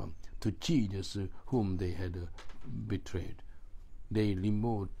to heaven, to Jesus whom they had betrayed. They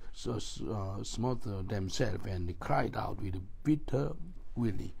removed, smothered themselves and cried out with bitter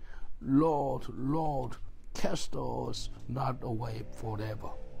weeping, Lord, Lord, cast us not away forever.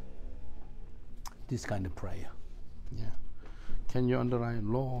 This kind of prayer. Yeah. Can you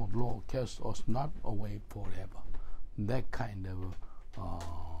underline, Lord, Lord, cast us not away forever? That kind of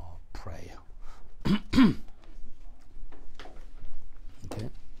prayer. Okay.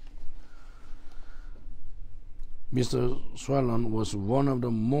 Mr. Swallon was one of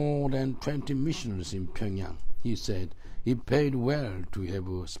the more than 20 missionaries in Pyongyang. He said he paid well to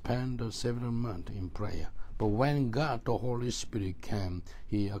have spent several months in prayer. But when God, the Holy Spirit, came,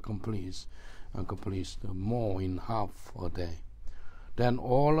 he accomplished more in half a day than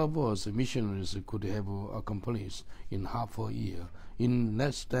all of us missionaries could have accomplished in half a year. In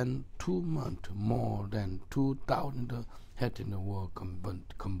less than 2 months, more than 2,000 Hattians were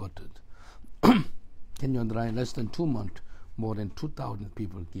converted. Can you underline? Less than 2 months, more than 2,000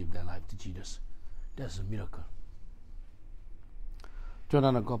 people give their life to Jesus. That's a miracle.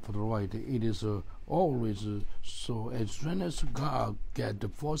 Jonathan Gofford writes, it is always so, as soon as God gets the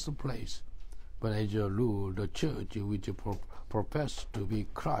first place, but as a rule, the church which profess to be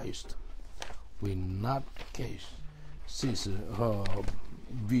Christ will not cease her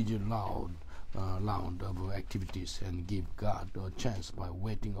vigil round of activities and give God a chance by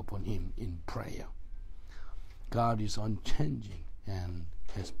waiting upon Him in prayer. God is unchanging and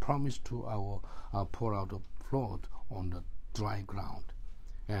has promised to pour out a flood on the dry ground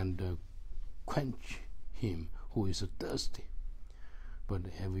and quench him who is thirsty. But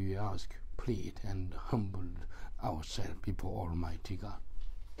have we asked, plead, and humbled ourselves before Almighty God?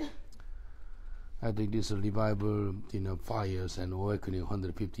 I think this revival, fires and awakening,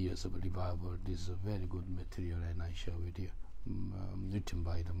 150 years of revival, this is a very good material, and I share with you, written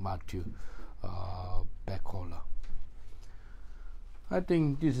by the Matthew Bacola. I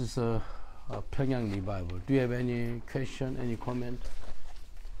think this is a Pyongyang revival. Do you have any question, any comment?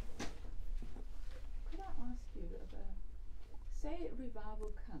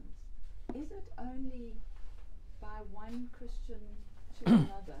 only by one Christian to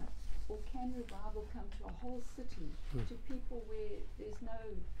another, or can revival come to a whole city, to people where there's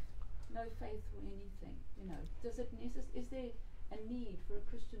no faith or anything? You know, does it is there a need for a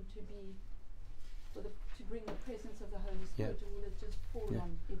Christian to be to bring the presence of the Holy Spirit, or will it just fall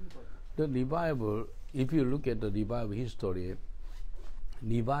on everybody? The revival, if you look at the revival history,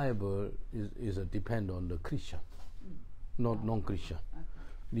 revival is a depend on the Christian, not non-Christian. Okay.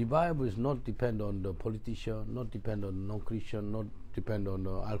 Revival is not depend on the politician, not depend on non-Christian, not depend on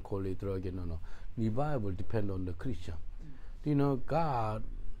the alcohol, drug, no. Revival depend on the Christian. You know, God,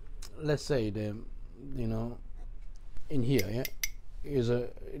 let's say in here, is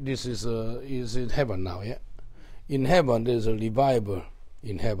in heaven now, In heaven there's a revival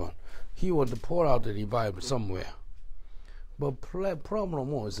in heaven. He want to pour out the revival somewhere. But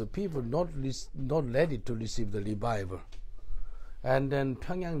problem was the people not ready to receive the revival. And then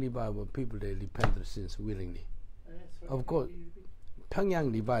Pyongyang revival, people they repent their sins willingly. Of course,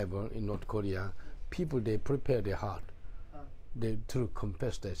 Pyongyang revival in North Korea, people they prepare their heart. They to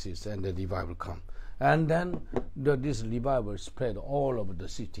confess their sins, and the revival come. And then this revival spread all over the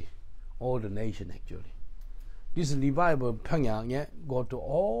city, all the nation actually. This revival, Pyongyang, go to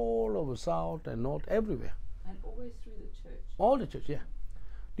all over south and north, everywhere. And always through the church. All the church,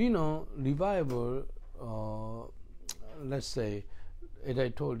 Do you know, revival, let's say, as I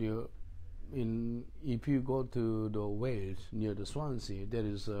told you, if you go to the Wales near the Swansea, there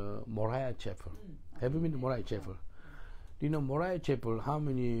is a Moriah Chapel. Have you been to Moriah Chapel? Do you know Moriah Chapel, how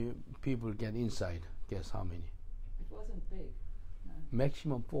many people get inside? Guess how many? It wasn't big. No.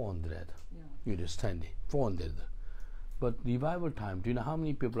 Maximum 400. You understand it? 400. But revival time, do you know how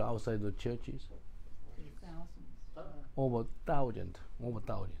many people are outside the churches? Thousands. Over 1,000. Over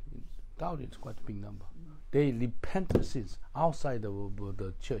 1,000. 1,000 is quite a big number. They repent sins outside of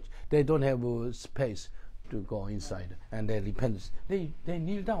the church. They don't have space to go inside, and they repent. They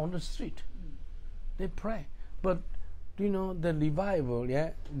kneel down on the street. They pray. But do you know the revival?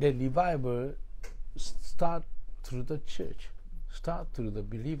 The revival start through the church, start through the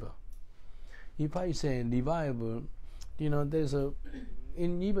believer. If I say revival, you know, there's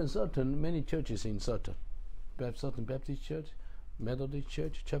in even many churches in certain Baptist church, Methodist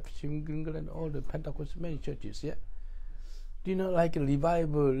church, Church of England, all the Pentecostal, many churches, Do you know, like a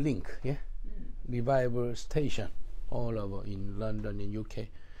revival link, Revival station all over in London, in UK.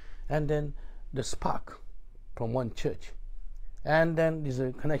 And then the spark from one church. And then there's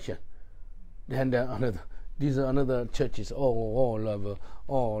a connection. Then these are another churches all over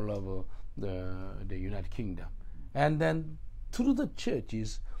the United Kingdom. And then through the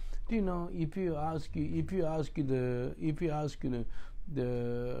churches, do you know, if you ask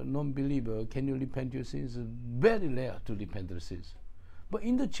the non-believer, can you repent your sins? It's very rare to repent their sins. But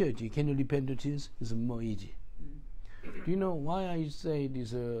in the church, can you repent your sins? It's more easy. Do you know why I say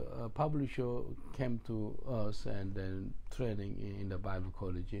this? Publisher came to us and then training in the Bible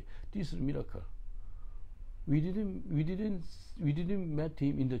college. This is a miracle. We didn't met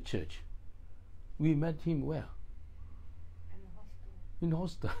him in the church. We met him where? In the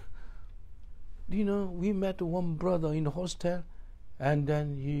hostel. Do you know, we met one brother in the hostel, and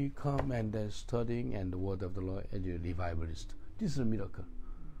then he come and then studying and the word of the Lord as a revivalist. This is a miracle.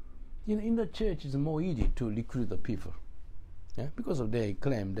 You know, in the church it's more easy to recruit the people, because of they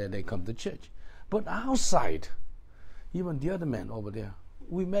claim that they come to church. But outside, even the other man over there,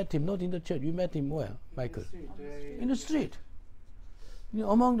 we met him not in the church. We met him where, Michael? In the street. You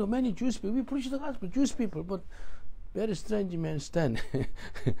know, among the many Jewish people, we preach the gospel, Jewish people, but very strange man stand,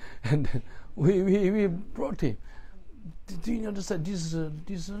 and we brought him. Do you understand? This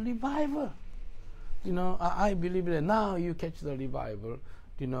is a revival. You know, I believe that now you catch the revival.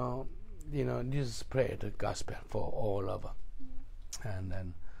 You know, this is spread the gospel for all over. And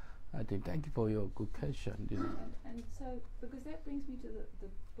then I think, thank you for your good question. And so, because that brings me to the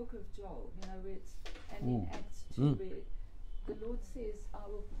book of Joel, you know, where it's, and in Acts 2, where the Lord says, I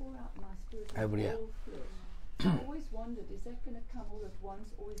will pour out my spirit on all flesh. I always wondered, is that going to come all at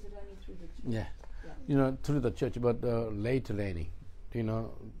once, or is it only through the church? You know, through the church, but late raining. You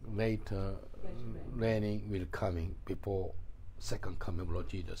know, late raining will coming before second coming of Lord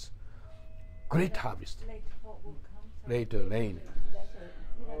Jesus. Great harvest. Later what will come? Later rain. The latter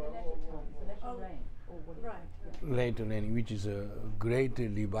rain. Or what Later raining, which is a great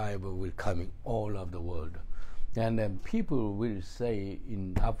revival will coming all over the world. And then people will say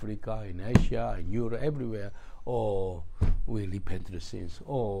in Africa, in Asia, in Europe, everywhere, we repent the sins,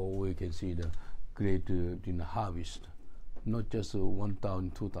 we can see the great harvest. Not just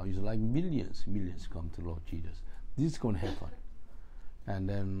 1,000, 2,000, it's like millions come to Lord Jesus. This is going to happen. And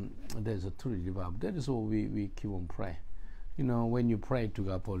then there's a true revival. That is what we keep on praying. You know, when you pray to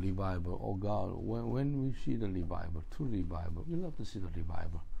God for revival, oh God, when we see the revival, true revival, we love to see the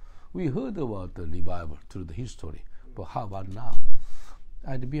revival. We heard about the revival through the history, but how about now?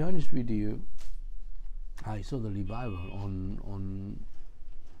 To be honest with you, I saw the revival on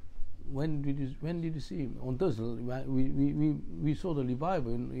when did you see him? On Thursday. We saw the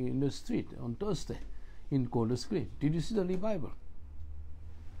revival in the street on Thursday in Golden Screen. Did you see the revival?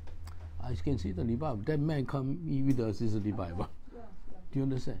 I can see the revival. That man come with us is a revival. Yeah. Do you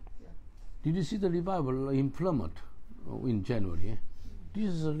understand? Yeah. Did you see the revival in Plymouth in January?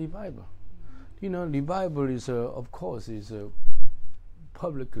 This is a revival. You know, revival is, of course, is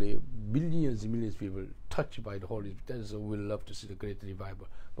publicly millions and millions of people touched by the Holy Spirit. That is, we love to see the great revival.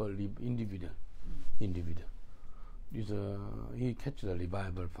 But individual. He catch the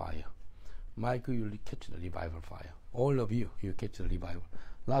revival fire. Michael, you catch the revival fire. All of you catch the revival.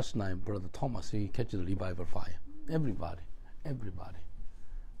 Last night, Brother Thomas, he catch the revival fire. Everybody. And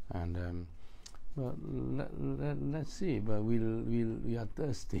but let's see. But we are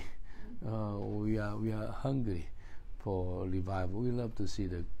thirsty. We are hungry for revival. We love to see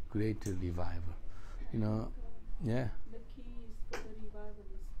the great revival. You know, yeah. The keys for the revival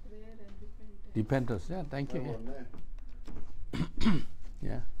is prayer and repentance. Repentance. Yeah, thank you.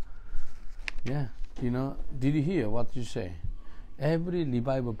 Yeah. Yeah. You know, did you hear what you say? Every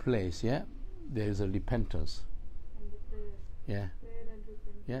revival place, yeah, there is a repentance. And the prayer. Yeah. Prayer and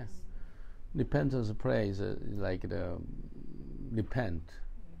repentance. Yeah. Repentance prayer is like the repent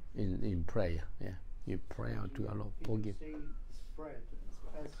in prayer. Yeah. You pray out to Allah, forgive. If you say spread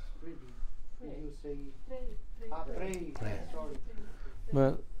as reading, Pray. you say Pray. pray. Sorry.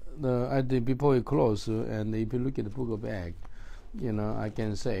 But I think before we close, and if you look at the book of Acts, you know, I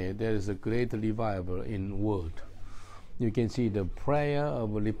can say there is a great revival in word. You can see the prayer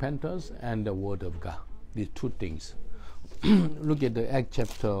of repentance and the word of God. These two things. Look at the Acts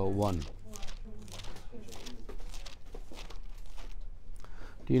chapter 1.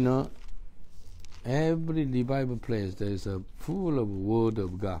 Do you know, every revival place there is a full of word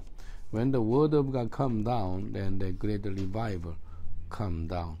of God. When the word of God come down, then the great revival come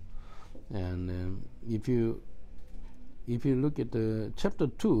down. And if you look at the chapter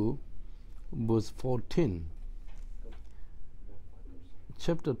 2, verse 14.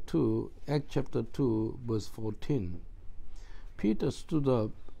 Chapter 2, Acts chapter 2, verse 14. Peter stood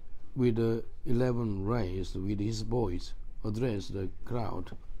up with the 11 raised with his voice, addressed the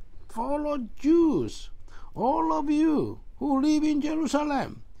crowd. Fellow Jews, all of you who live in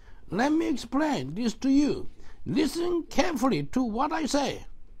Jerusalem, let me explain this to you. Listen carefully to what I say.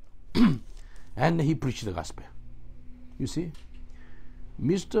 And he preached the gospel. You see,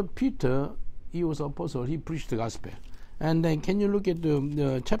 Mr. Peter, he was apostle, he preached the gospel. And then can you look at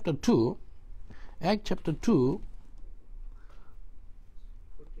the chapter 2, Acts chapter 2,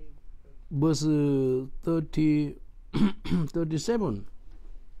 verse 37.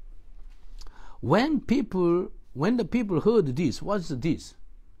 When the people heard this, what's this?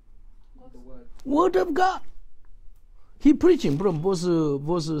 The word. Word of God. He preaching from verse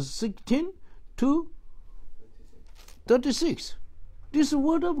 16 to 36. This is the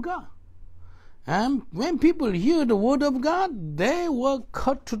word of God. And when people hear the word of God, they were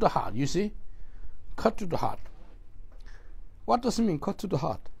cut to the heart. You see? Cut to the heart. What does it mean, cut to the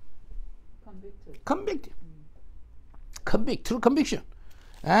heart? Convicted. Convict, through conviction.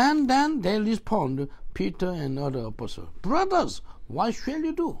 And then they respond, Peter and other apostles, brothers, what shall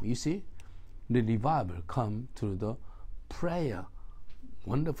you do? You see? The revival come through the prayer,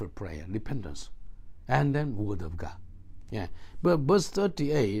 wonderful prayer, repentance, and then word of God. Yeah. But verse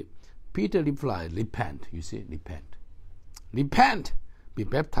 38, Peter replied, repent. You see, repent. Repent. Be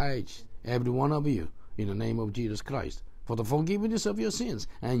baptized, every one of you, in the name of Jesus Christ, for the forgiveness of your sins,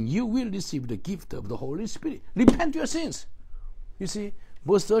 and you will receive the gift of the Holy Spirit. Repent your sins. You see,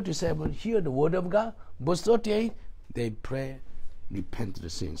 verse 37, hear the word of God. Verse 38, they pray, repent the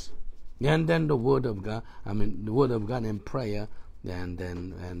sins. And then the word of God, the word of God and prayer, and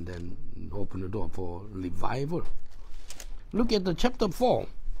then open the door for revival. Look at the chapter 4.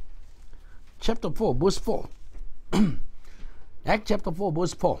 Chapter 4, verse 4. Acts chapter 4,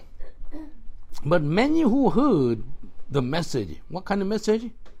 verse 4. But many who heard the message, what kind of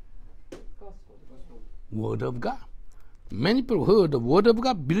message? Gospel. Word of God. Many people heard the word of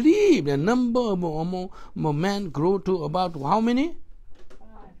God, believed. The number of men grew to about how many?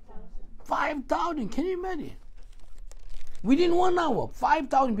 5,000. Can you imagine? Within 1 hour,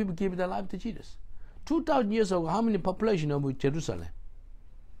 5,000 people gave their life to Jesus. 2,000 years ago, how many population of Jerusalem?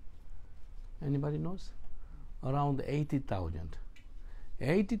 Anybody knows? Around 80,000.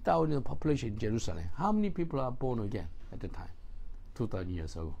 80,000 population in Jerusalem. How many people are born again at the time? 2,000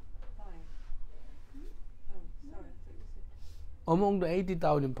 years ago. 5. Oh, sorry, I thought you said. Among the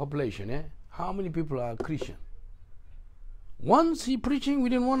 80,000 population, how many people are Christian? Once he preaching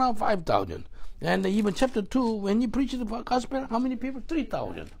within 1 hour, 5,000. And even chapter 2, when he preached the gospel, how many people?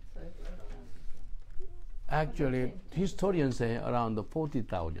 3,000. Actually, historians say around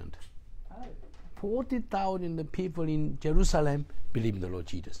 40,000. 40,000 people in Jerusalem believe in the Lord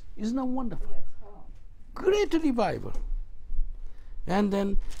Jesus. Isn't that wonderful? Great revival. And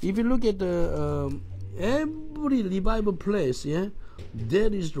then if you look at the every revival place,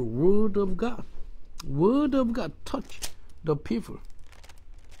 there is the word of God. Word of God touch the people.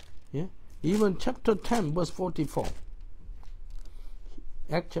 Even chapter 10 verse 44.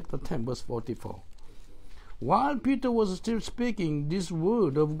 Acts chapter 10 verse 44. While Peter was still speaking this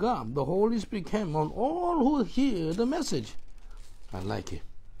word of God, the Holy Spirit came on all who hear the message. I like it.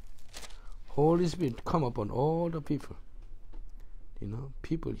 Holy Spirit come upon all the people.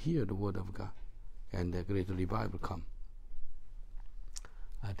 People hear the word of God, and the great revival come.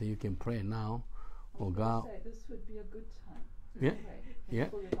 I think you can pray now. Oh God. This would be a good time. Yeah.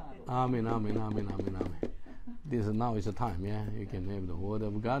 Amen, amen, amen, amen, amen. Now is the time, you can have the word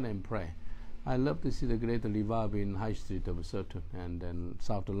of God and pray. I love to see the great revival in High Street of Sutton, and then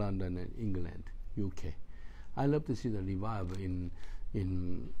South London and England, UK. I love to see the revival in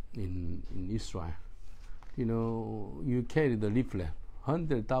Israel. You carry the leaflet,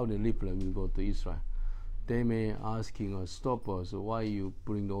 100,000 leaflet will go to Israel. They may asking us, stop us, why you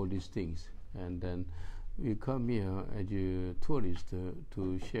bring all these things? And then we come here as a tourist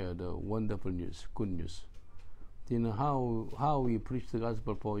to share the wonderful news, good news. How we preach the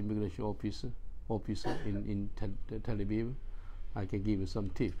gospel for immigration officer in Tel Aviv. I can give you some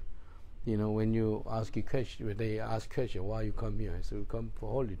tip. When you ask a question, when they ask question, why you come here? I say, we come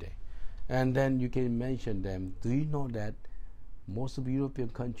for holiday. And then you can mention them. Do you know that most of European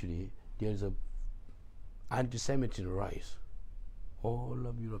country there's a anti-Semitism rise? All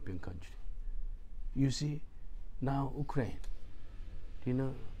of European country. You see, now Ukraine.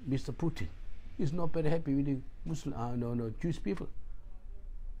 Mr. Putin is not very happy with the Muslim, Jewish people.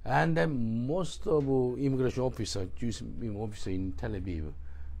 And then most of immigration officers, Jewish officers in Tel Aviv,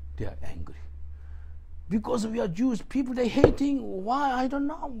 they are angry. Because we are Jewish people, they hating. Why? I don't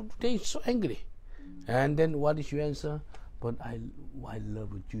know. They're so angry. And then what is your answer? But I love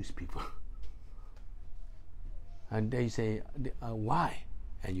Jewish people. And they say, why?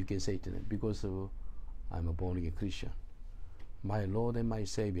 And you can say to them, because I'm a born-again Christian. My Lord and my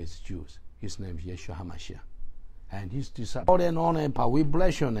Savior is Jews. His name is Yeshua HaMashiach. And his disciples. Lord and honor and power, we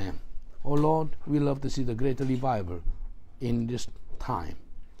bless your name. Oh Lord, we love to see the great revival in this time.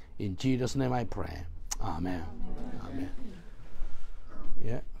 In Jesus' name I pray. Amen. Amen.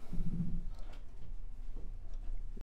 Yeah.